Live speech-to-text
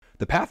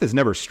the path is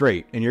never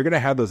straight, and you're going to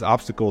have those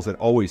obstacles that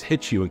always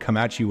hit you and come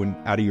at you and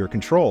out of your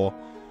control.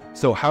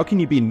 So how can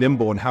you be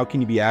nimble and how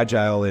can you be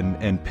agile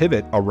and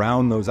pivot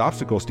around those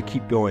obstacles to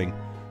keep going?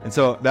 And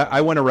so that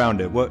I went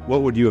around it. What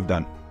would you have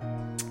done?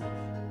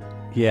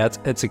 Yeah,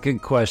 it's a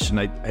good question.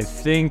 I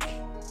think,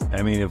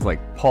 if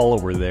like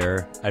Paula were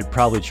there, I'd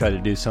probably try to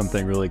do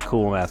something really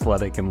cool and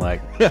athletic and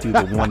like do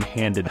the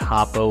one-handed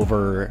hop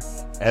over,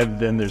 and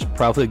then there's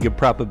probably a good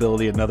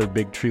probability another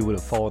big tree would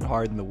have fallen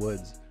hard in the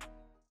woods.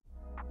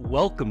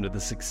 Welcome to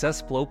the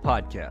Success Flow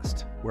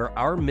Podcast, where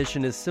our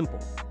mission is simple: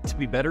 to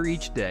be better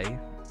each day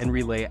and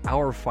relay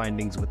our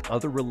findings with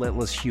other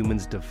relentless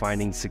humans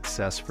defining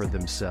success for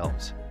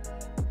themselves.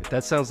 If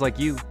that sounds like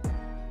you,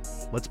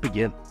 let's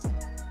begin.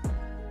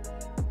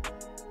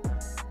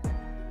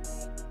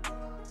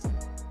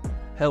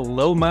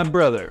 Hello, my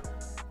brother.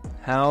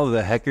 How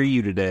the heck are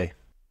you today?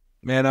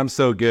 Man, I'm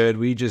so good.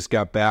 We just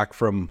got back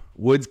from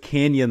Woods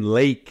Canyon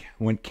Lake,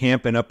 went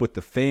camping up with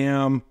the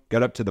fam,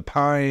 got up to the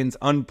pines,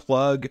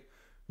 unplug,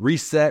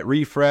 reset,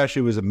 refresh.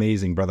 It was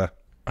amazing, brother.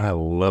 I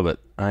love it.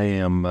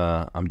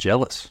 I'm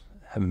jealous.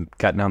 Haven't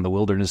gotten out in the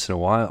wilderness in a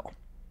while.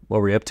 What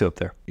were you up to up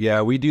there?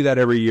 Yeah, we do that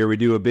every year. We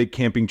do a big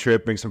camping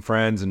trip, bring some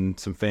friends and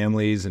some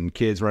families and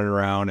kids running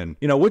around. And,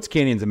 Woods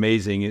Canyon's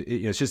amazing.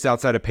 It's just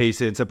outside of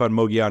Payson. It's up on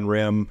Mogollon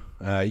Rim.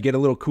 You get a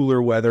little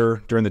cooler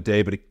weather during the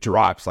day, but it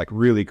drops like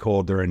really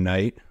cold during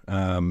night.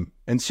 And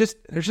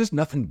there's just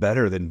nothing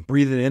better than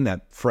breathing in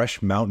that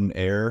fresh mountain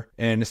air.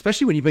 And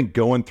especially when you've been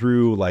going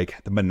through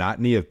like the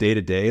monotony of day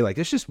to day, like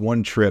it's just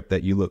one trip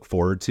that you look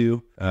forward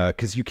to.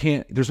 Cause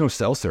there's no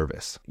cell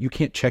service. You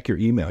can't check your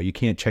email. You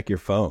can't check your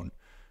phone.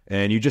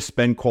 And you just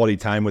spend quality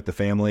time with the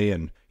family.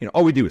 And,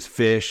 all we do is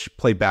fish,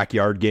 play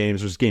backyard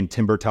games. There's a game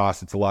Timber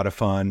Toss. It's a lot of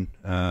fun.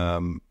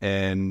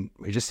 And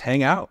we just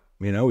hang out,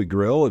 we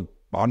grill and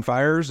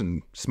bonfires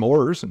and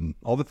s'mores and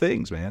all the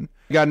things, man.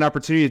 I got an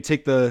opportunity to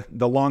take the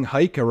long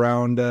hike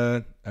around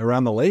the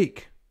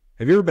lake.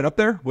 Have you ever been up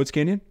there, Woods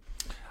Canyon?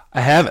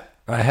 I haven't.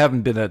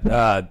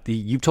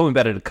 You've told me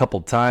about it a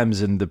couple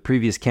times in the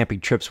previous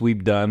camping trips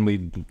we've done.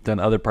 We've done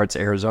other parts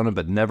of Arizona,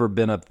 but never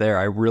been up there.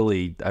 I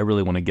really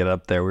want to get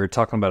up there. We were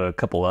talking about it a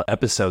couple of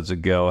episodes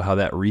ago, how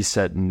that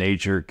reset in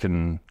nature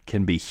can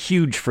be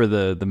huge for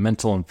the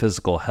mental and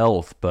physical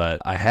health,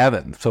 but I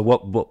haven't. So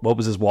what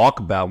was this walk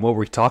about? What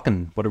were we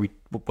talking?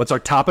 What's our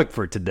topic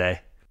for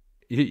today?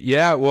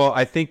 Yeah, well,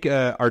 I think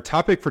our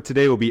topic for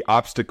today will be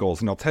obstacles,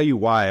 and I'll tell you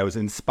why. I was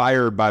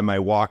inspired by my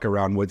walk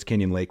around Woods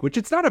Canyon Lake, which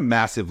it's not a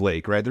massive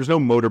lake, right? There's no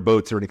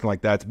motorboats or anything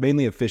like that. It's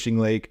mainly a fishing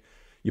lake.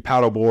 You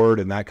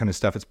paddleboard and that kind of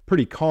stuff. It's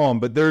pretty calm,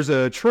 but there's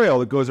a trail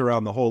that goes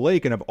around the whole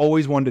lake, and I've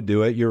always wanted to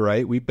do it. You're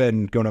right. We've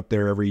been going up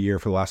there every year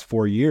for the last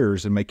 4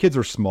 years, and my kids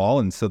are small,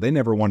 and so they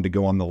never wanted to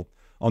go on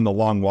the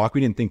long walk. We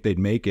didn't think they'd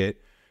make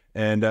it.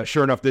 And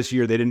sure enough, this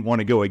year they didn't want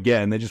to go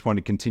again. They just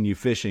wanted to continue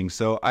fishing.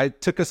 So I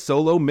took a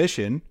solo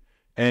mission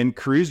and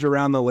cruised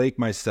around the lake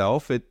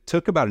myself. It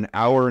took about an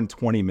hour and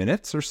 20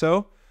 minutes or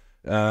so.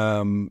 It's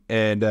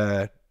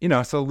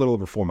a little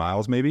over 4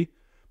 miles maybe,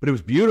 but it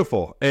was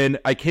beautiful. And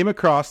I came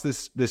across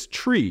this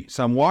tree.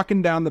 So I'm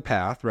walking down the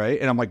path, right?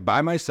 And I'm like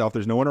by myself,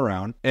 there's no one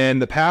around. And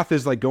the path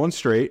is like going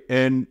straight.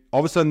 And all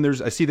of a sudden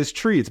I see this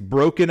tree. It's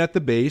broken at the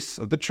base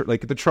of the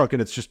trunk,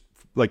 and it's just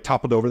like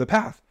toppled over the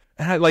path.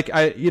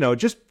 And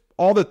just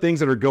all the things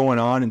that are going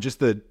on and just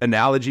the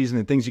analogies and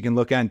the things you can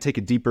look at and take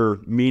a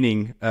deeper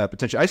meaning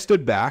potential. I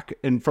stood back,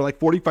 and for like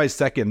 45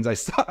 seconds,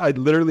 I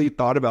literally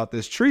thought about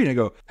this tree, and I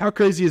go, how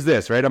crazy is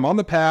this, right? I'm on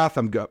the path.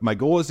 My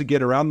goal is to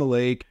get around the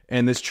lake,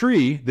 and this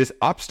tree, this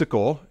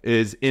obstacle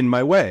is in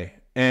my way.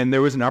 And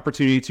there was an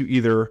opportunity to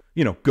either,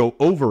 go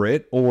over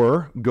it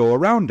or go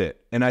around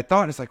it. And I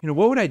thought, it's like,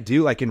 what would I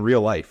do like in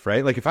real life,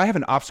 right? Like if I have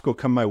an obstacle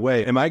come my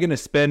way, am I going to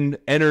spend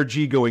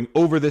energy going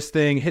over this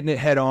thing, hitting it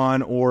head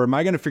on, or am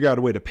I going to figure out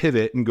a way to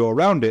pivot and go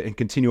around it and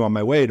continue on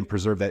my way and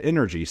preserve that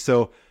energy?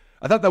 So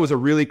I thought that was a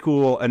really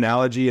cool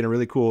analogy and a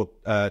really cool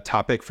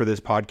topic for this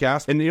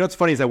podcast. And what's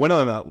funny is I went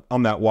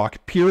on that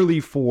walk purely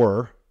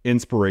for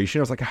inspiration.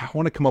 I was like, I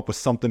want to come up with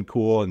something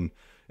cool. And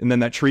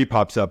then that tree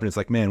pops up, and it's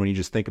like, man, when you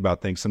just think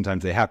about things,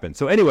 sometimes they happen.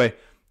 So anyway,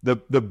 the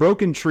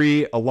broken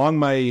tree along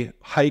my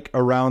hike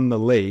around the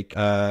lake,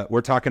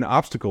 we're talking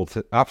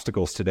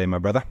obstacles today, my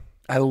brother.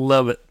 I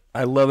love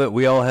it.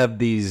 We all have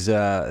these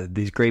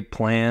great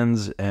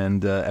plans,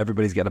 and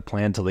everybody's got a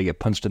plan till they get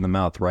punched in the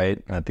mouth,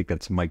 right? I think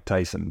that's Mike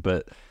Tyson.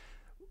 But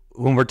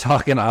when we're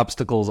talking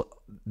obstacles,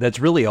 that's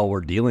really all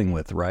we're dealing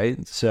with,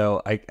 right?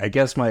 So I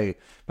guess my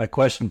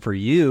question for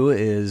you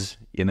is,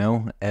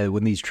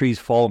 when these trees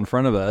fall in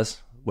front of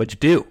us, what'd you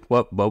do?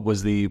 What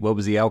was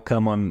the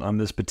outcome on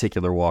this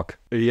particular walk?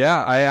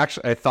 Yeah, I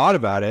thought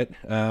about it,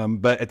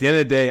 but at the end of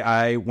the day,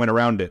 I went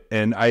around it,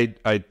 and I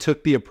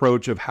took the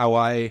approach of how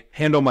I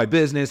handle my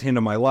business,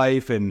 handle my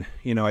life, and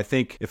I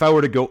think if I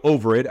were to go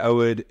over it, I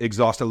would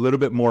exhaust a little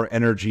bit more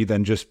energy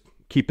than just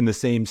keeping the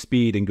same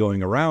speed and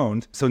going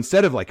around. So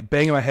instead of like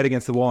banging my head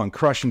against the wall and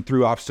crushing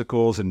through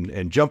obstacles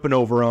and jumping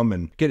over them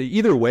and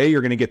either way,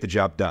 you're going to get the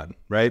job done,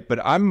 right? But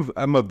I'm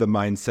of the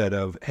mindset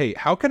of, hey,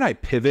 how can I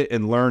pivot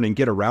and learn and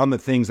get around the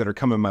things that are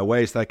coming my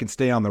way so that I can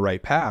stay on the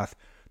right path?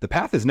 The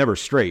path is never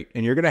straight,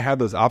 and you're going to have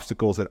those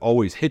obstacles that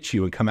always hit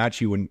you and come at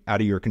you and out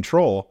of your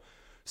control.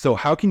 So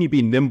how can you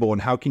be nimble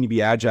and how can you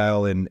be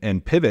agile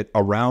and pivot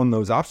around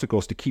those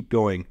obstacles to keep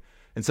going?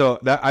 And so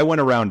that I went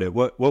around it.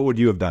 What would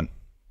you have done?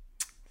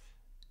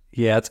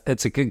 Yeah,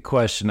 it's a good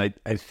question.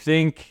 I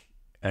think,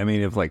 I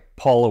mean, if like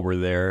Paula were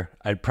there,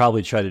 I'd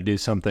probably try to do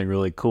something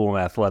really cool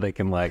and athletic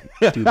and like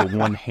do the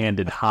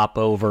one-handed hop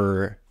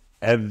over,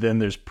 and then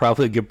there's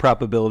probably a good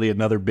probability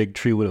another big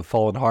tree would have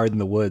fallen hard in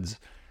the woods.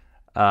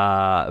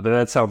 But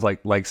that sounds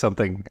like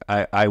something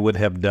I would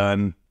have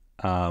done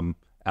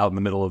out in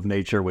the middle of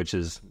nature, which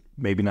is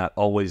maybe not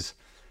always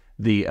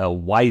the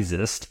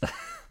wisest.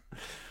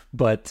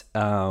 But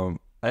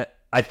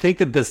I think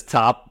that this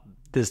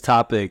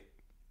topic,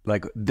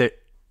 like there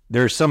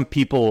are some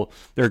people,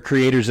 there are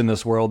creators in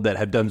this world that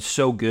have done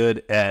so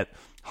good at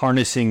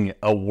harnessing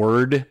a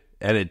word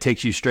and it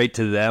takes you straight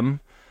to them.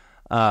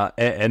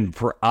 And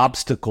for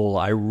obstacle,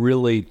 I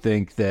really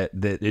think that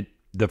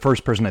the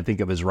first person I think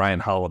of is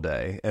Ryan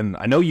Holiday. And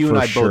I know you and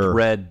I both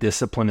read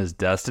Discipline is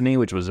Destiny,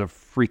 which was a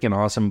freaking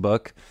awesome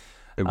book.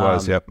 It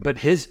was, yep.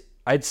 But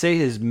I'd say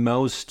his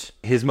most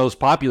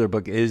popular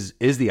book is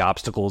The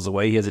Obstacle is the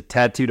Way. He has it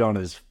tattooed on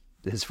his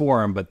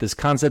forearm, but this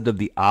concept of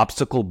the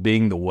obstacle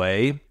being the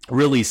way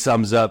really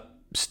sums up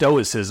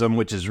Stoicism,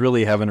 which is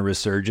really having a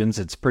resurgence.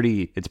 It's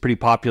pretty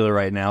popular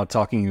right now,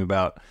 talking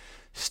about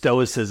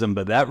Stoicism,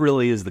 but that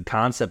really is the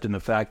concept, and the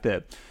fact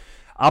that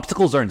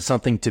obstacles aren't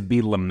something to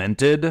be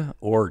lamented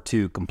or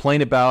to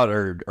complain about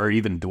or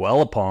even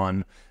dwell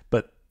upon,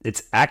 but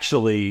it's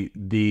actually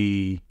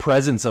the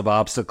presence of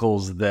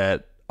obstacles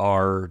that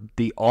are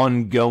the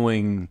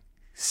ongoing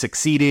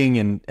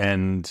succeeding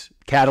and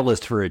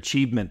catalyst for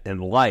achievement in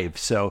life.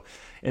 So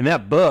in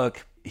that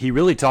book, he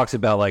really talks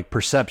about like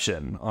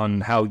perception,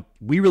 on how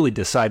we really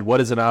decide what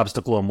is an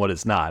obstacle and what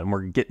is not. And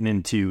we're getting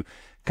into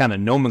kind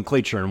of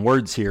nomenclature and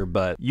words here,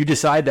 but you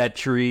decide that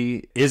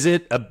tree, is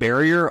it a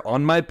barrier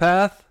on my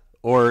path,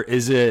 or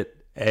is it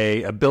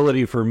a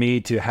ability for me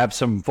to have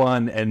some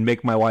fun and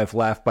make my wife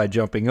laugh by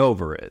jumping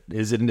over it?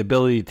 Is it an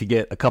ability to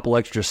get a couple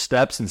extra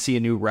steps and see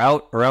a new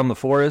route around the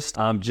forest?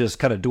 I'm just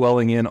kind of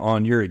dwelling in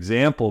on your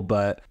example,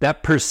 but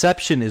that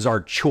perception is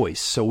our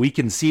choice. So we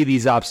can see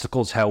these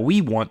obstacles how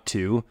we want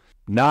to,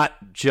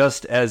 not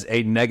just as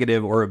a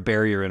negative or a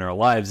barrier in our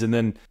lives. And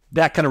then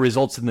that kind of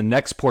results in the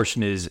next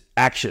portion is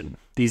action.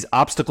 These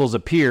obstacles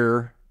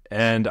appear,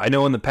 and I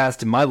know in the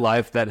past in my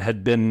life that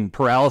had been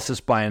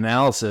paralysis by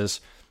analysis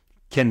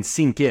can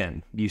sink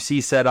in. You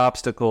see said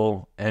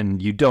obstacle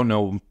and you don't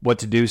know what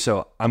to do,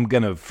 so I'm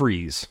going to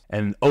freeze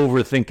and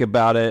overthink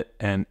about it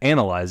and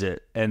analyze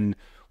it. And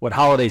what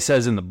Holiday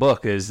says in the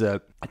book is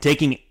that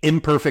taking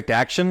imperfect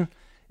action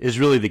is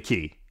really the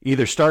key.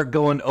 Either start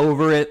going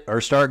over it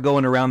or start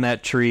going around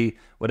that tree.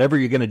 Whatever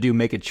you're going to do,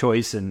 make a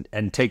choice and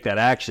take that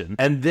action.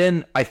 And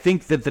then I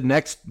think that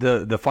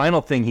the final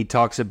thing he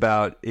talks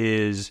about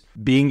is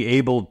being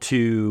able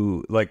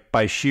to, like,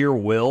 by sheer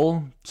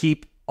will,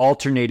 keep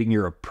alternating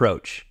your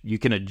approach. You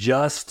can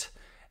adjust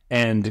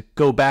and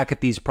go back at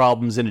these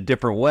problems in a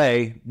different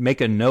way,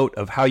 make a note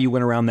of how you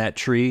went around that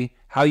tree,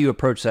 how you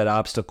approach that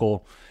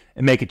obstacle,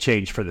 and make a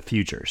change for the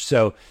future.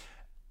 So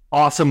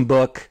awesome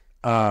book.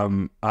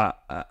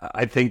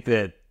 I think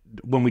that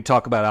when we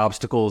talk about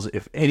obstacles,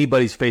 if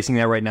anybody's facing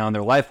that right now in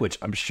their life, which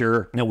I'm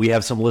sure we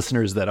have some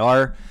listeners that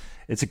are,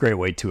 it's a great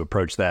way to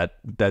approach that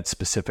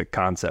specific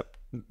concept.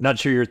 Not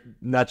sure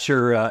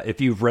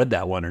if you've read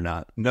that one or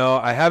not. No,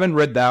 I haven't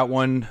read that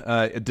one.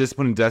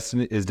 Discipline and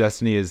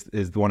Destiny is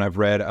the one I've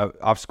read.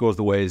 Obstacle is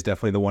the Way is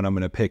definitely the one I'm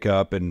going to pick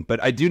up.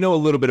 But I do know a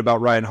little bit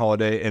about Ryan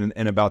Holiday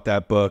and about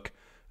that book.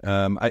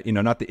 Not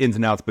the ins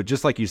and outs, but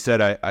just like you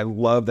said, I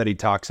love that he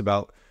talks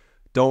about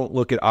don't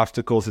look at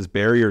obstacles as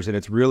barriers, and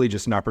it's really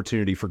just an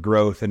opportunity for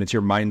growth, and it's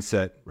your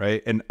mindset,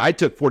 right? And I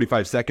took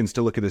 45 seconds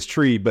to look at this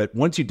tree, but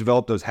once you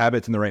develop those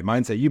habits and the right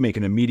mindset, you make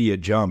an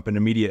immediate jump, an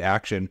immediate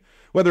action.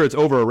 Whether it's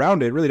over or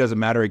around it really doesn't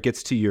matter. It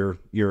gets to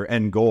your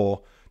end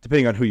goal,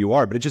 depending on who you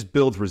are, but it just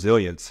builds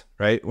resilience,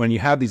 right? When you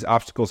have these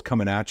obstacles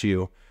coming at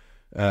you,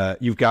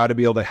 you've got to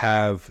be able to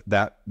have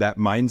that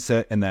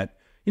mindset and that,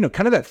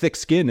 kind of that thick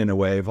skin in a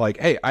way of like,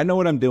 hey, I know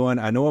what I'm doing.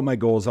 I know what my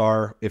goals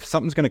are. If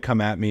something's going to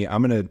come at me,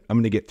 I'm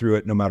going to get through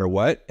it no matter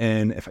what.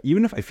 And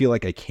even if I feel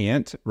like I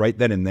can't right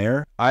then and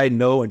there, I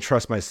know and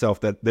trust myself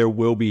that there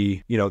will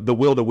be, the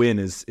will to win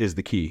is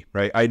the key,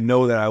 right? I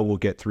know that I will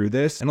get through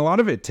this. And a lot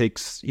of it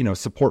takes,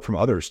 support from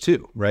others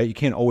too, right? You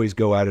can't always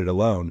go at it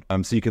alone.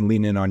 So you can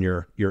lean in on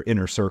your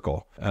inner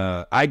circle.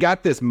 I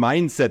got this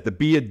mindset, the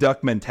be a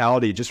duck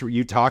mentality, just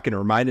you talking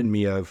reminded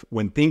me of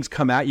when things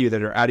come at you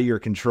that are out of your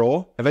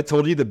control. Have I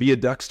told you the be a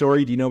duck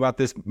story? Do you know about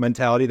this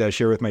mentality that I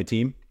share with my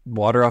team?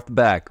 Water off the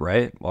back,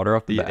 right? Water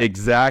off the back.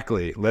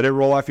 Exactly. Let it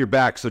roll off your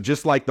back. So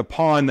just like the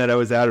pond that I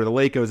was at or the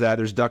lake I was at,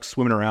 there's ducks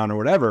swimming around or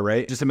whatever,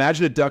 right? Just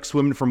imagine a duck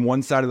swimming from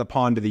one side of the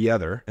pond to the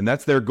other. And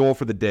that's their goal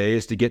for the day,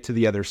 is to get to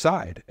the other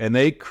side. And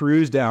they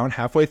cruise down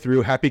halfway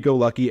through,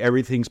 happy-go-lucky,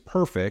 everything's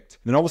perfect.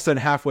 And then all of a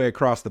sudden, halfway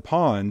across the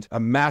pond, a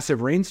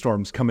massive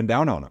rainstorm's coming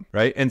down on them,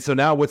 right? And so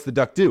now what's the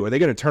duck do? Are they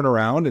going to turn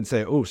around and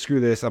say, oh, screw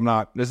this,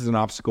 this is an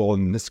obstacle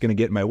and this is going to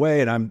get in my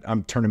way and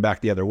I'm turning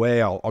back the other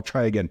way. I'll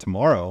try again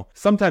tomorrow.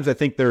 Sometimes I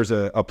think there's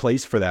a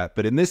place for that.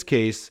 But in this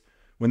case,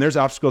 when there's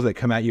obstacles that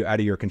come at you out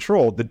of your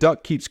control, the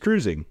duck keeps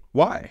cruising.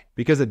 Why?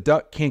 Because a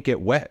duck can't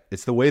get wet.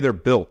 It's the way they're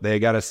built. They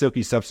got a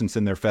silky substance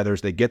in their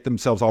feathers. They get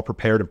themselves all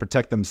prepared and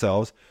protect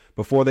themselves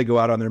before they go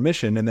out on their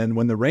mission. And then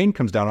when the rain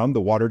comes down on them,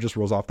 the water just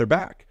rolls off their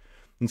back.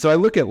 And so I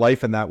look at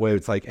life in that way.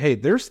 It's like, hey,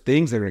 there's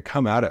things that are going to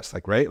come at us,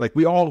 like, right? Like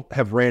we all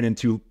have ran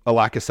into a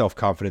lack of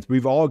self-confidence.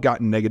 We've all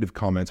gotten negative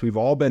comments. We've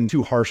all been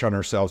too harsh on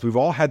ourselves. We've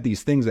all had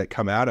these things that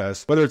come at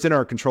us, whether it's in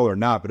our control or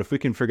not. But if we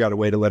can figure out a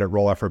way to let it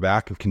roll off our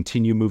back and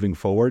continue moving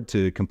forward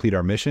to complete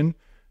our mission,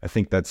 I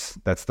think that's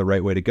the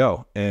right way to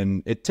go.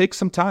 And it takes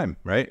some time,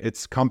 right?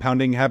 It's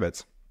compounding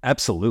habits.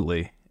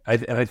 Absolutely.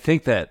 I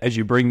think that as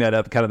you bring that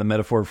up, kind of the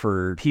metaphor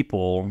for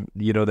people,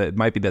 that it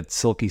might be that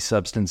silky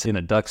substance in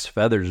a duck's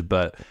feathers,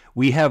 but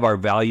we have our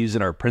values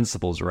and our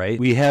principles, right?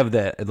 We have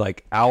that,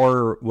 like how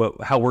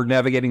we're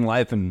navigating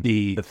life and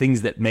the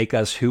things that make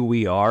us who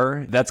we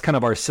are. That's kind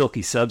of our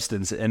silky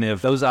substance. And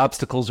if those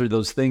obstacles or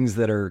those things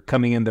that are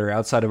coming in that are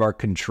outside of our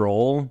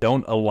control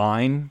don't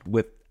align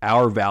with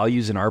our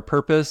values and our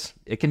purpose,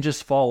 it can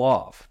just fall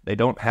off. They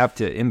don't have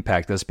to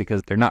impact us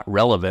because they're not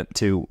relevant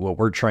to what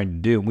we're trying to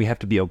do. We have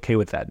to be okay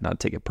with that, not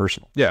take it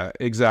personal. Yeah,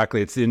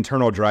 exactly. It's the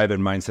internal drive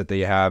and mindset that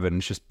you have, and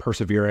it's just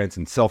perseverance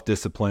and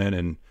self-discipline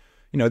and,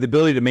 the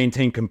ability to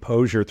maintain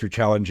composure through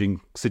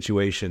challenging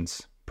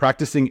situations.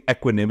 Practicing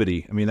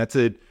equanimity. I mean, it's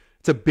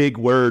a big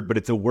word, but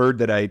it's a word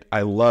that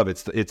I love.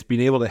 It's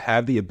being able to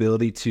have the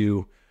ability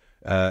to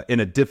in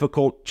a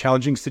difficult,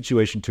 challenging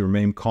situation, to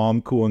remain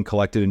calm, cool, and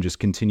collected and just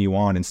continue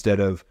on instead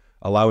of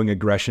allowing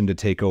aggression to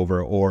take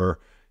over or,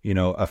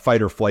 a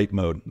fight or flight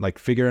mode, like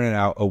figuring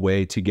out a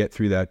way to get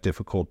through that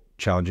difficult,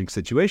 challenging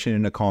situation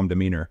in a calm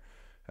demeanor.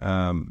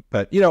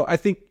 But I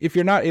think if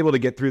you're not able to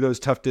get through those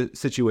tough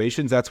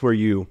situations, that's where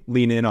you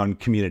lean in on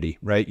community,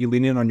 right? You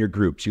lean in on your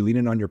groups, you lean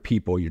in on your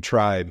people, your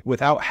tribe.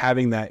 Without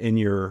having that in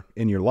your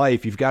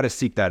life, you've got to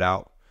seek that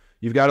out.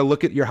 You've got to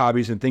look at your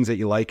hobbies and things that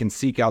you like and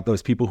seek out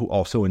those people who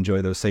also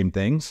enjoy those same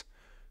things,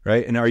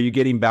 right? And are you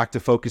getting back to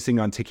focusing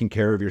on taking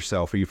care of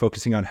yourself? Are you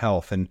focusing on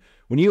health? And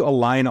when you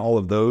align all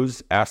of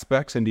those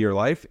aspects into your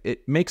life,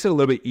 it makes it a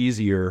little bit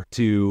easier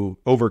to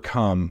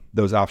overcome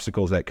those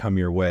obstacles that come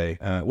your way.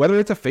 Whether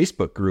it's a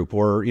Facebook group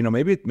or,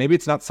 maybe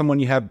it's not someone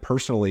you have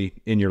personally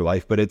in your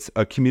life, but it's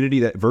a community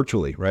that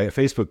virtually, right? A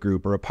Facebook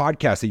group or a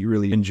podcast that you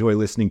really enjoy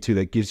listening to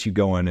that gets you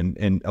going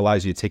and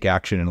allows you to take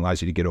action and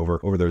allows you to get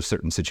over those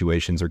certain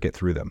situations or get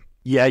through them.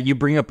 Yeah, you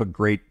bring up a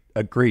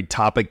great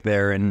topic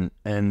there,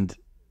 and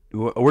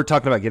we're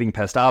talking about getting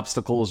past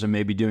obstacles and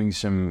maybe doing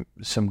some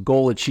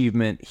goal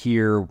achievement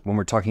here when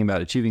we're talking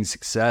about achieving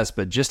success,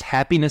 but just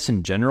happiness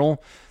in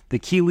general. The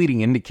key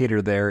leading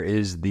indicator there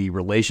is the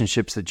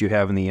relationships that you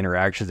have and the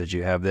interactions that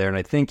you have there. And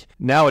I think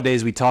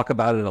nowadays we talk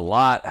about it a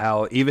lot,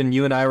 how even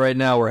you and I right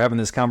now, we're having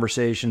this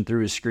conversation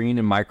through a screen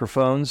and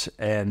microphones,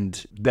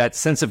 and that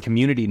sense of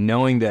community,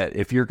 knowing that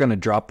if you're going to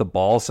drop the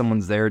ball,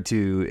 someone's there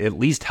to at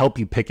least help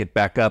you pick it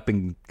back up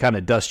and kind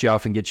of dust you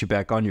off and get you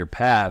back on your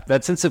path.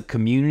 That sense of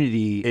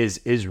community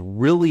is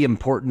really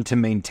important to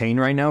maintain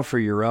right now for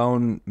your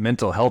own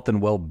mental health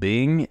and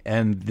well-being.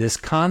 And this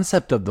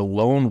concept of the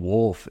lone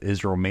wolf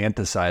is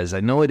romanticized. I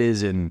know it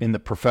is in the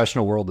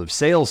professional world of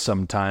sales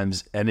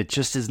sometimes, and it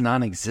just is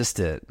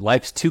non-existent.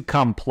 Life's too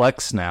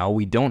complex now.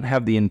 We don't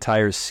have the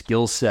entire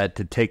skill set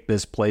to take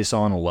this place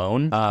on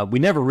alone. We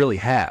never really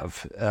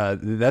have.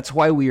 That's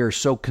why we are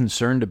so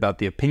concerned about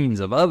the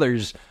opinions of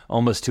others,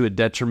 almost to a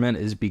detriment,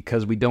 is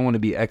because we don't want to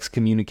be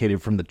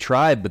excommunicated from the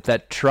tribe. But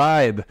that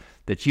tribe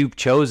that you've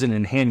chosen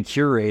and hand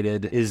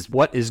curated is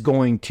what is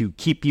going to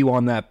keep you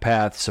on that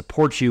path,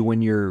 support you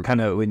when you're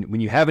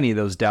when you have any of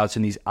those doubts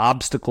and these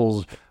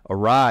obstacles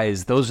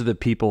arise. Those are the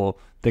people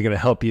that are going to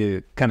help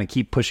you kind of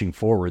keep pushing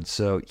forward.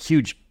 So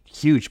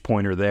huge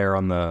pointer there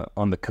on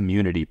the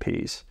community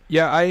piece.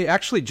 Yeah, I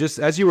actually just,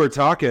 as you were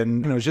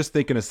talking, I was just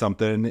thinking of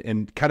something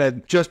and kind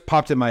of just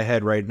popped in my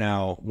head right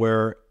now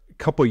where a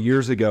couple of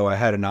years ago, I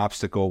had an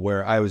obstacle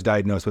where I was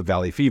diagnosed with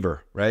valley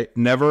fever, right?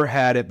 Never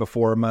had it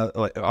before,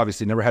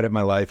 obviously never had it in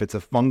my life. It's a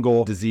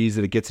fungal disease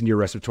that it gets into your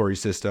respiratory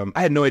system.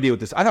 I had no idea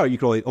what this, I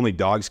thought only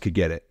dogs could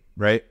get it.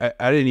 Right?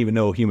 I didn't even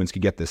know humans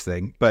could get this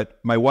thing, but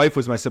my wife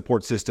was my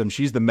support system.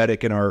 She's the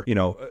medic in our,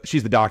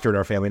 she's the doctor in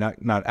our family,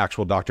 not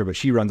actual doctor, but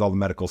she runs all the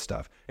medical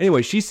stuff.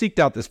 Anyway, she seeked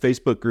out this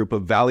Facebook group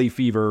of valley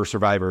fever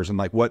survivors and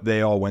like what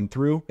they all went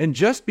through, and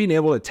just being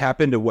able to tap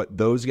into what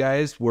those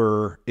guys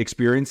were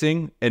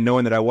experiencing and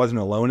knowing that I wasn't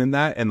alone in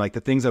that and like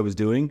the things I was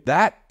doing,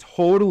 that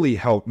totally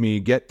helped me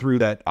get through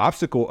that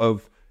obstacle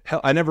of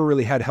I never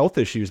really had health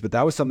issues, but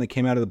that was something that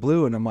came out of the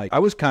blue. And I'm like, I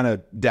was kind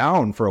of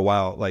down for a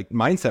while, like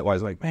mindset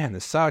wise, like, man,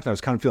 this sucks. And I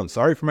was kind of feeling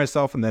sorry for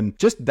myself. And then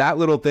just that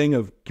little thing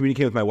of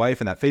communicating with my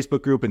wife and that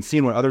Facebook group and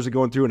seeing what others are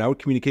going through. And I would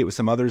communicate with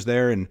some others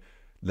there. And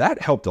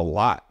that helped a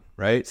lot.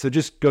 Right. So it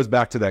just goes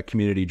back to that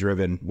community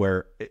driven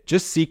where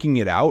just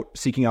seeking out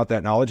that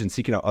knowledge and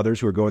seeking out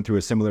others who are going through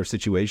a similar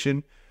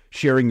situation,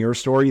 sharing your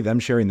story, them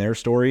sharing their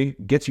story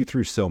gets you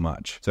through so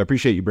much. So I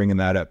appreciate you bringing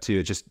that up too.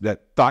 It's just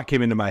that thought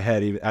came into my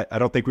head. I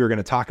don't think we were going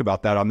to talk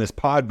about that on this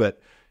pod,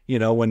 but you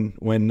know,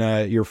 when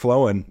you're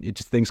flowing, it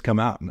just things come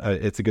out.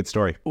 It's a good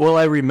story. Well,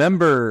 I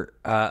remember,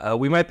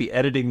 we might be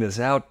editing this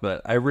out,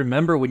 but I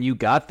remember when you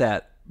got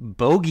that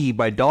bogey,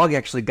 my dog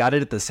actually got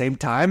it at the same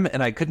time,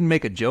 and I couldn't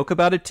make a joke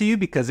about it to you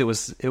because it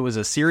was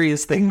a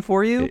serious thing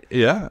for you.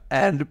 Yeah.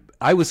 And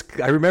I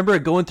remember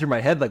it going through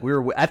my head, like we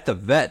were at the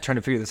vet trying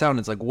to figure this out, and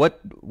it's like,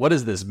 what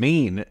does this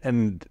mean?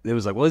 And it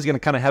was like, well, he's going to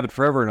kind of have it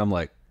forever. And I'm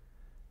like,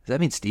 does that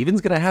mean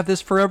Steven's going to have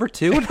this forever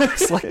too? And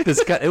it's like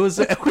this guy, it was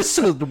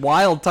so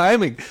wild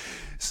timing.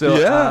 So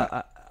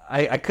yeah.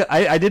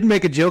 I didn't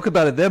make a joke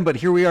about it then, but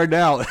here we are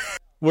now.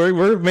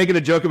 We're making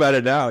a joke about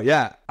it now.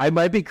 Yeah. I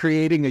might be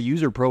creating a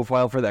user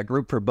profile for that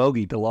group for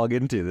Bogey to log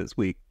into this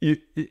week.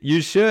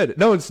 You should.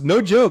 No, it's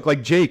no joke.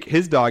 Like Jake,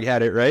 his dog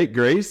had it, right?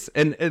 Grace.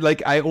 And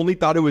like, I only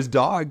thought it was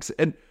dogs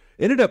and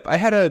ended up, I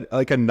had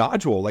a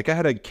nodule, like I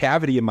had a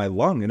cavity in my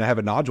lung and I have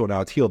a nodule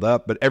now. It's healed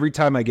up. But every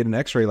time I get an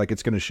x-ray, like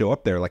it's going to show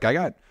up there. Like I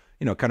got,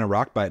 kind of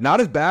rocked by it. Not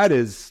as bad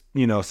as,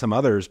 some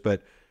others,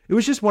 but it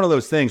was just one of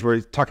those things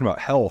where talking about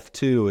health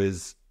too,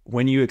 is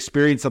when you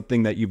experience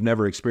something that you've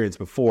never experienced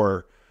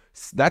before,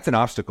 that's an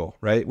obstacle,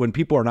 right? When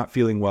people are not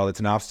feeling well, it's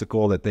an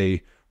obstacle that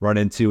they run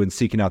into, and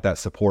seeking out that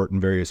support in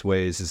various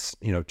ways is,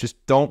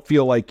 just don't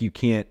feel like you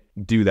can't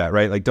do that,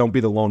 right? Like don't be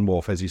the lone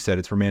wolf, as you said.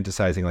 It's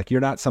romanticizing. Like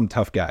you're not some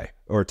tough guy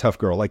or a tough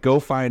girl. Like go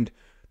find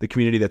the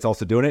community that's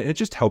also doing it. And it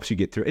just helps you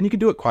get through. And you can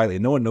do it quietly.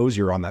 No one knows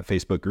you're on that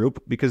Facebook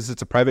group because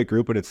it's a private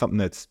group and it's something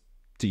that's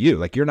to you.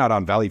 Like you're not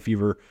on Valley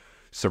Fever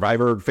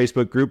Survivor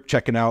Facebook group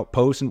checking out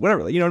posts and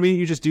whatever. You know what I mean?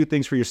 You just do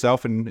things for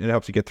yourself and it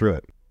helps you get through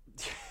it.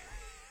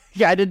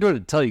 Yeah, I didn't know what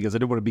to tell you because I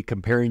didn't want to be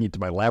comparing you to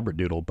my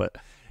Labradoodle. But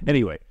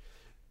anyway,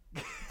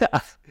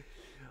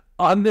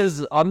 on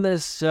this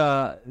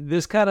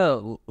kind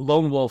of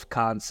lone wolf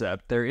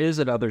concept, there is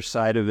another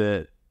side of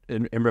it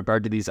in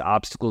regard to these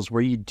obstacles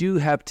where you do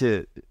have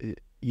to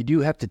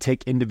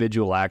take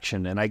individual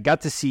action. And I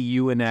got to see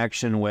you in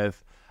action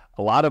with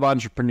a lot of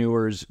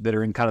entrepreneurs that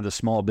are in kind of the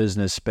small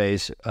business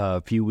space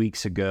a few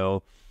weeks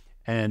ago.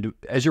 And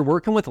as you're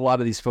working with a lot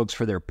of these folks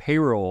for their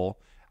payroll,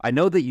 I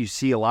know that you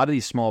see a lot of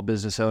these small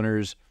business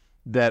owners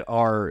that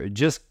are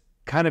just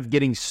kind of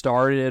getting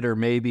started or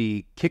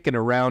maybe kicking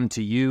around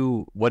to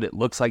you what it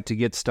looks like to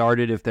get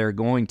started if they're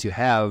going to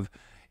have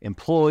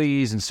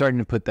employees and starting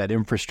to put that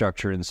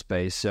infrastructure in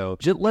space. So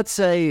let's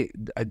say,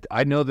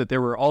 I know that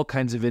there were all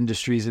kinds of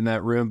industries in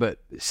that room, but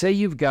say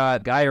you've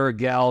got a guy or a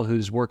gal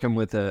who's working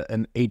with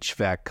an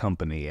HVAC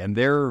company and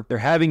they're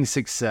having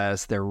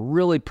success. They're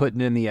really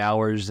putting in the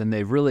hours and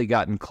they've really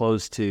gotten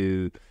close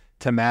to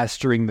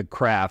mastering the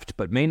craft,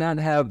 but may not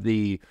have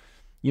the,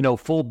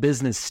 full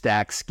business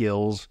stack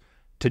skills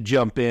to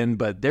jump in,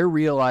 but they're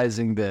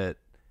realizing that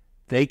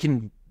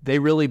they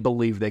really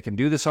believe they can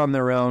do this on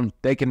their own.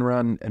 They can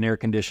run an air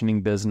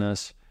conditioning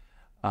business.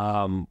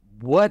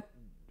 What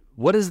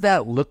does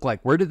that look like?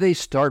 Where do they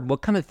start?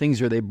 What kind of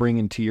things are they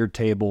bringing to your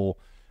table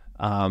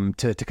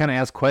to kind of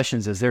ask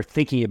questions as they're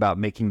thinking about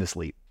making this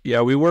leap?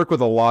 Yeah, we work with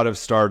a lot of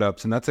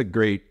startups, and that's a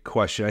great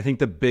question. I think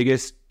the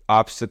biggest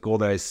obstacle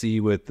that I see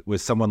with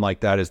someone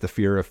like that is the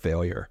fear of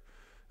failure.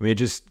 I mean, it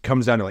just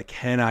comes down to like,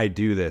 can I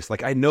do this?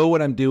 Like, I know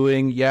what I'm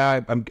doing. Yeah,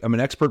 I'm an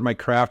expert in my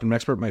craft. I'm an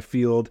expert in my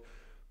field.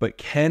 But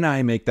can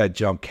I make that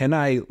jump? Can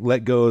I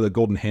let go of the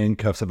golden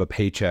handcuffs of a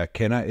paycheck?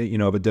 Can I,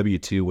 of a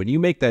W-2? When you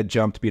make that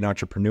jump to be an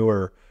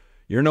entrepreneur,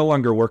 you're no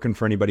longer working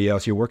for anybody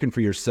else. You're working for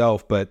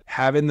yourself, but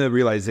having the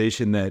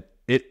realization that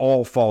it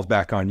all falls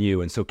back on you.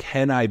 And so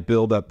can I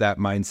build up that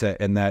mindset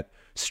and that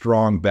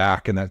strong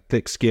back and that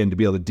thick skin to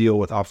be able to deal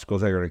with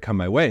obstacles that are going to come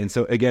my way? And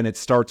so again, it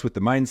starts with the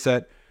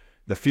mindset.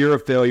 The fear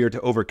of failure, to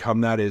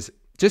overcome that is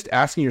just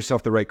asking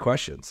yourself the right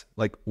questions.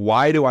 Like,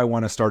 why do I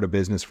want to start a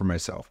business for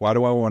myself? Why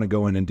do I want to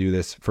go in and do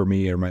this for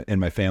me or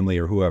my family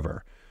or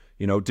whoever?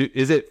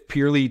 Is it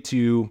purely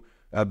to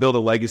build a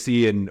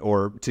legacy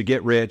or to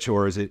get rich,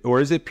 or is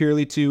it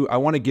purely to, I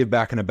want to give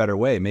back in a better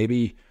way?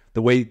 Maybe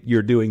the way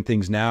you're doing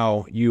things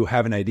now, you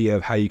have an idea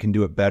of how you can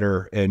do it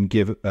better and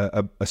give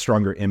a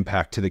stronger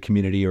impact to the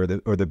community or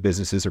the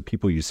businesses or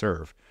people you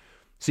serve.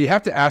 So you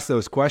have to ask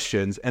those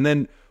questions. And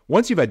then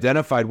once you've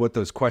identified what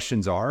those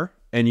questions are,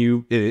 and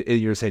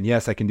you're saying,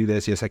 yes, I can do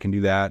this, yes, I can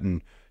do that,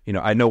 and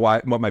I know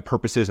what my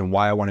purpose is and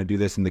why I want to do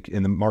this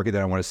in the market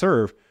that I want to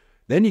serve,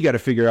 then you got to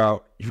figure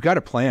out, you've got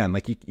to plan.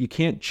 Like you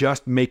can't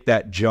just make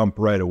that jump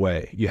right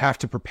away. You have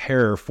to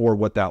prepare for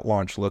what that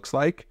launch looks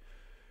like.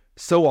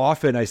 So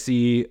often I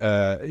see,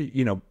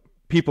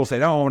 people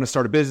say, oh, I want to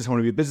start a business, I want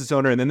to be a business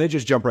owner, and then they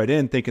just jump right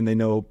in thinking they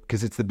know,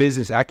 because it's the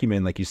business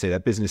acumen, like you say,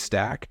 that business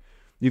stack.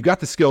 you've got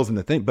the skills and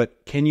the thing,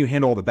 but can you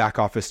handle all the back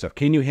office stuff?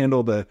 Can you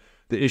handle the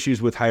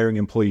issues with hiring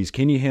employees?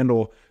 Can you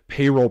handle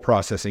payroll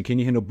processing? Can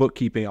you handle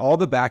bookkeeping? All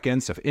the back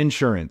end stuff,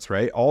 insurance,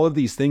 right? All of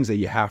these things that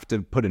you have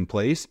to put in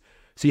place.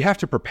 So you have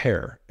to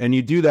prepare. And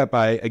you do that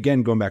by,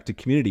 again, going back to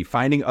community,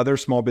 finding other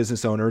small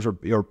business owners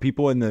or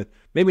people in the,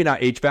 maybe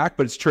not HVAC,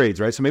 but it's trades,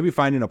 right? So maybe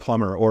finding a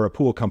plumber or a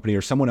pool company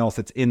or someone else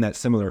that's in that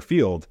similar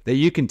field that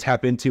you can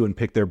tap into and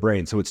pick their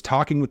brain. So it's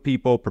talking with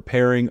people,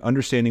 preparing,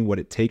 understanding what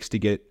it takes to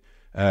get,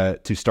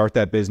 to start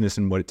that business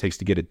and what it takes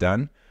to get it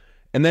done.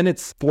 And then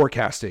it's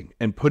forecasting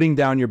and putting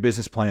down your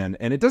business plan.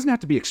 And it doesn't have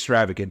to be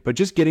extravagant, but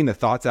just getting the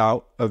thoughts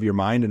out of your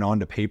mind and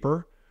onto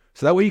paper.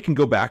 So that way you can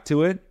go back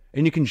to it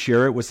and you can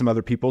share it with some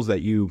other peoples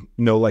that you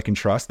know, like, and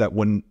trust that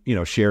wouldn't,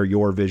 share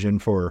your vision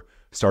for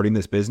starting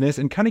this business,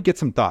 and kind of get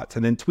some thoughts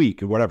and then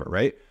tweak or whatever,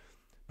 right?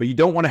 But you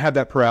don't want to have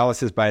that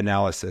paralysis by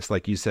analysis,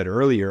 like you said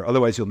earlier.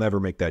 Otherwise, you'll never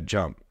make that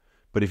jump.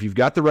 But if you've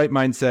got the right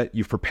mindset,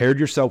 you've prepared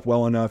yourself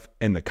well enough,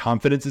 and the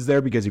confidence is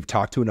there because you've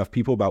talked to enough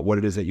people about what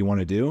it is that you want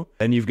to do,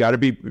 and you've got to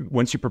be,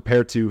 once you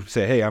prepare to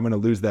say, hey, I'm going to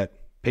lose that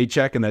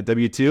paycheck and that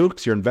W-2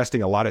 because you're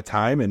investing a lot of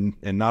time and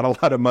not a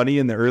lot of money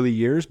in the early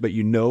years, but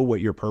you know what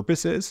your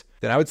purpose is,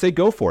 then I would say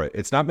go for it.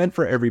 It's not meant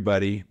for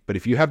everybody, but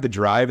if you have the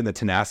drive and the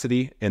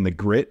tenacity and the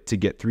grit to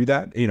get through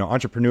that,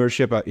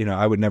 entrepreneurship,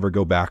 I would never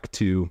go back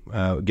to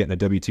getting a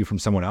W-2 from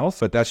someone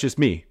else, but that's just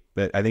me.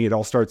 But I think it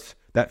all starts,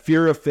 that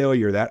fear of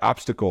failure, that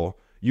obstacle,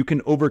 you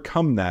can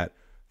overcome that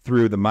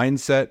through the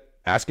mindset,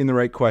 asking the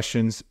right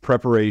questions,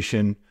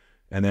 preparation,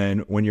 and then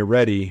when you're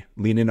ready,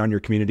 lean in on your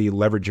community,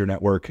 leverage your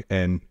network,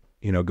 and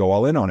go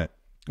all in on it.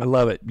 I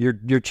love it.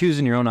 You're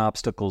choosing your own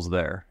obstacles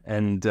there,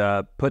 and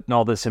putting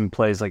all this in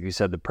place, like you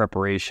said, the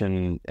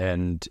preparation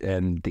and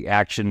the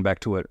action. Back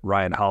to what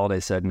Ryan Holiday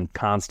said, and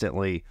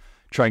constantly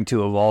trying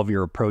to evolve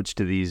your approach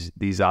to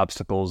these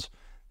obstacles.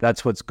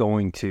 That's what's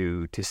going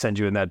to send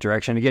you in that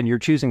direction. Again, you're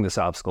choosing this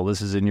obstacle.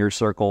 This is in your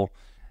circle.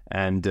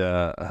 And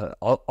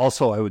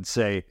also, I would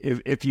say,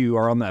 if you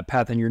are on that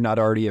path and you're not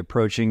already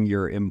approaching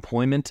your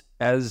employment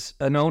as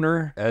an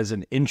owner, as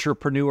an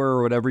intrapreneur,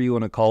 or whatever you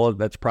want to call it,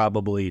 that's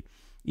probably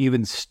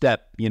even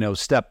step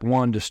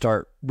one to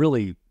start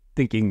really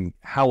thinking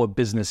how a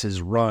business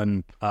is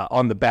run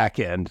on the back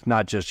end,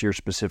 not just your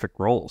specific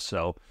roles.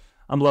 So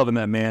I'm loving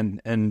that, man,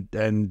 and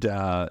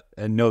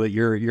know that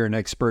you're an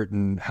expert,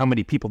 and how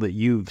many people that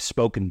you've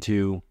spoken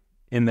to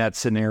in that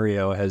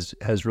scenario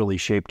has really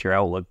shaped your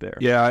outlook there.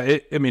 Yeah,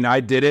 I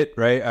did it,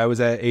 right? I was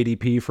at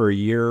ADP for a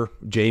year.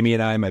 Jamie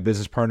and I, my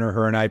business partner,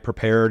 her and I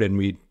prepared, and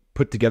we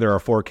put together our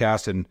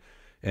forecast and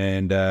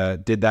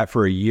did that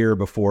for a year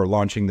before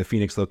launching the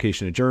Phoenix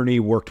location of Journey,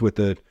 worked with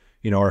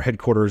our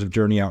headquarters of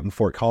Journey out in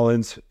Fort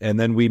Collins. And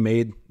then we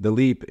made the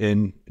leap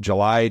in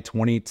July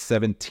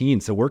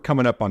 2017. So we're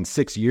coming up on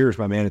 6 years,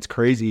 my man. It's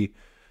crazy,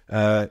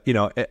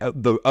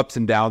 the ups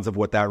and downs of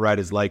what that ride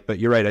is like. But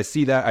you're right. I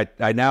see that.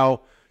 I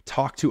now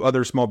talk to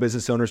other small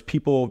business owners,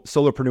 people,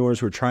 solopreneurs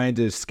who are trying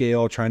to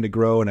scale, trying to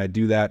grow. And I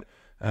do that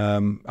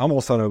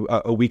almost on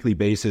a weekly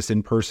basis,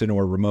 in person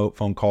or remote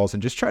phone calls,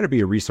 and just try to be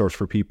a resource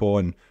for people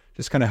and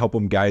just kind of help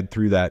them guide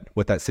through that,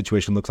 what that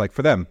situation looks like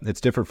for them.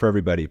 It's different for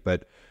everybody.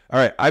 But all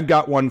right, I've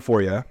got one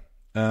for you.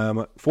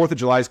 4th of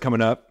July is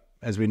coming up,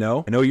 as we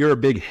know. I know you're a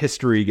big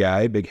history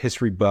guy, big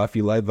history buff.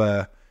 You love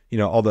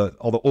all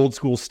the old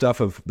school stuff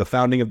of the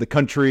founding of the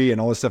country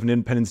and all this stuff, and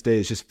Independence Day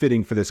is just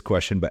fitting for this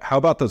question. But how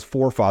about those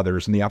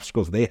forefathers and the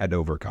obstacles they had to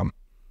overcome?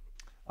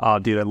 Oh,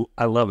 dude,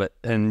 I love it.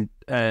 And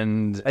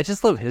I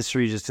just love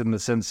history just in the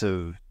sense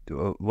of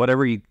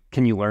whatever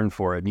can you learn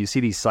for it. And you see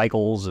these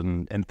cycles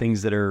and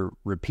things that are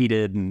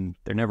repeated, and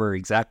they're never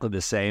exactly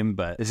the same.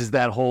 But this is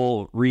that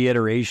whole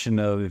reiteration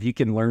of, if you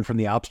can learn from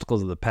the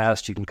obstacles of the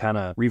past, you can kind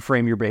of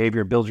reframe your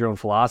behavior, build your own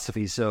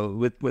philosophy. So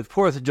with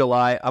 4th of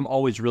July, I'm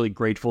always really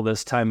grateful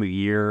this time of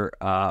year.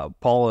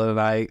 Paula and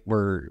I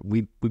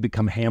we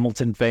become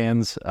Hamilton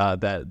fans,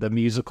 the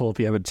musical, if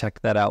you haven't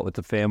checked that out with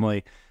the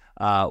family.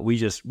 We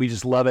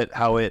just love it,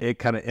 how it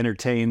kind of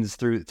entertains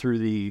through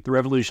the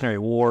Revolutionary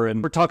War.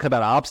 And we're talking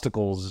about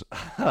obstacles.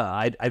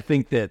 I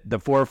think that the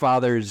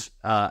forefathers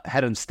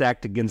had them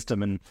stacked against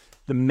them, and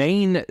the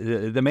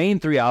main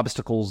three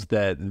obstacles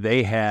that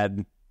they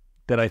had,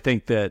 that I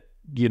think that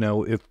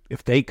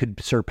if they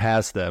could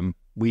surpass them,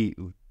 we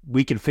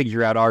can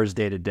figure out ours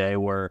day to day.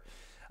 Were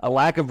a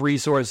lack of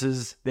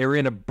resources. They were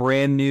in a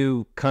brand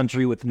new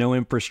country with no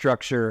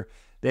infrastructure.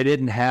 They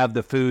didn't have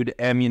the food,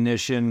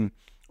 ammunition,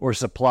 or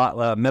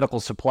medical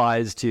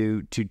supplies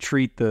to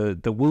treat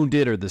the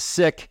wounded or the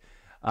sick,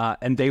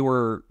 and they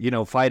were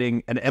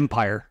fighting an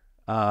empire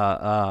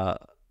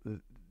that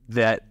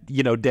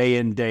day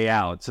in, day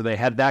out. So they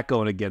had that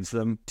going against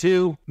them.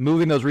 2,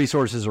 moving those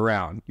resources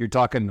around. You're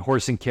talking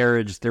horse and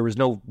carriage. There was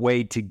no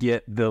way to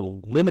get the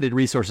limited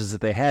resources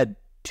that they had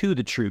to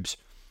the troops,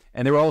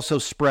 and they were also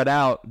spread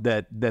out.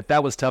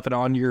 That was tough. And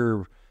on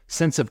your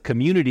sense of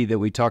community that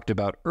we talked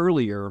about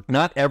earlier,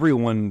 not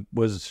everyone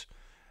was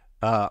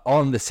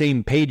on the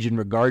same page in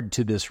regard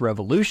to this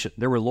revolution.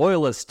 There were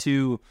loyalists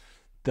to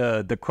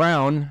the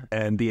crown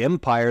and the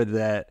empire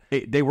that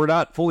they were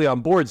not fully on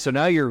board. So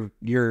now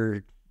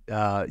you're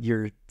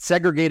you're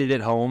segregated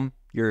at home.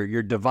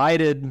 You're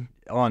divided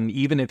on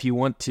even if you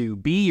want to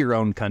be your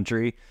own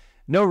country.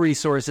 No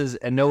resources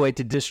and no way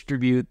to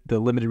distribute the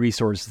limited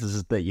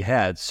resources that you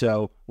had.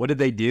 So what did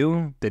they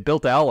do? They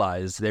built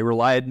allies. They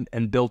relied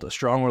and built a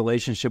strong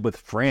relationship with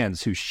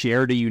France, who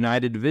shared a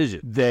united vision.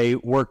 They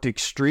worked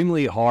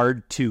extremely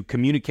hard to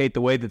communicate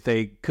the way that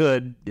they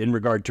could in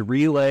regard to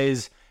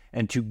relays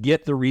and to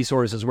get the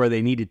resources where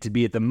they needed to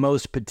be at the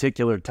most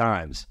particular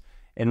times,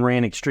 and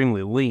ran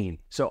extremely lean.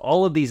 So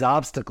all of these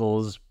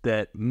obstacles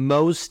that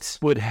most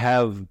would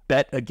have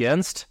bet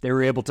against, they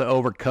were able to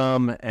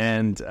overcome.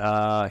 And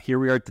here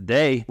we are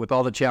today with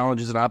all the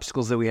challenges and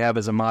obstacles that we have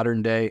as a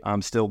modern day.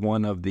 I'm still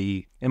one of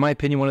the, in my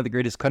opinion, one of the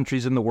greatest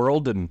countries in the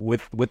world. And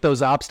with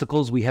those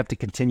obstacles, we have to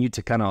continue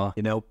to kind of,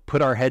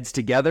 put our heads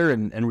together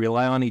and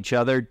rely on each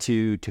other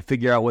to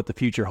figure out what the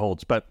future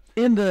holds. But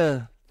in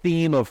the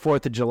theme of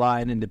 4th of July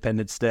and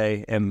Independence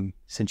Day, and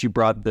since you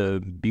brought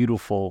the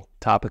beautiful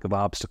topic of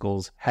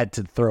obstacles, had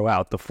to throw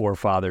out the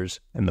forefathers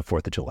and the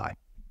 4th of July.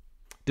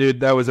 Dude,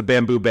 that was a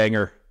bamboo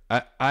banger.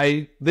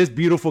 This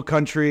beautiful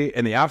country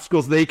and the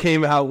obstacles they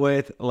came out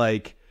with,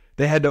 like,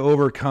 they had to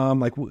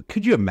overcome. Like,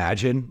 could you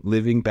imagine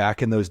living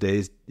back in those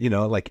days?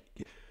 If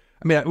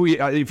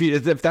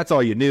that's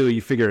all you knew,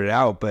 you figured it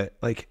out. But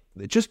like,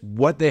 just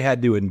what they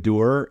had to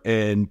endure,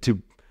 and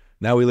to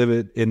now we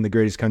live in the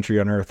greatest country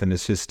on earth, and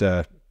it's just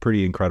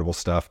pretty incredible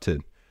stuff. To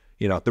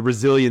the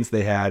resilience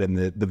they had and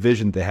the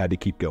vision they had to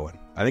keep going.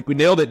 I think we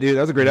nailed it, dude.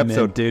 That was a great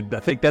episode. Dude,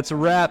 I think that's a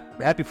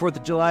wrap. Happy 4th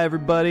of July,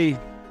 everybody.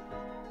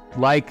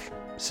 Like,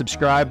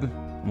 subscribe,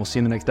 and we'll see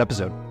you in the next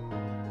episode.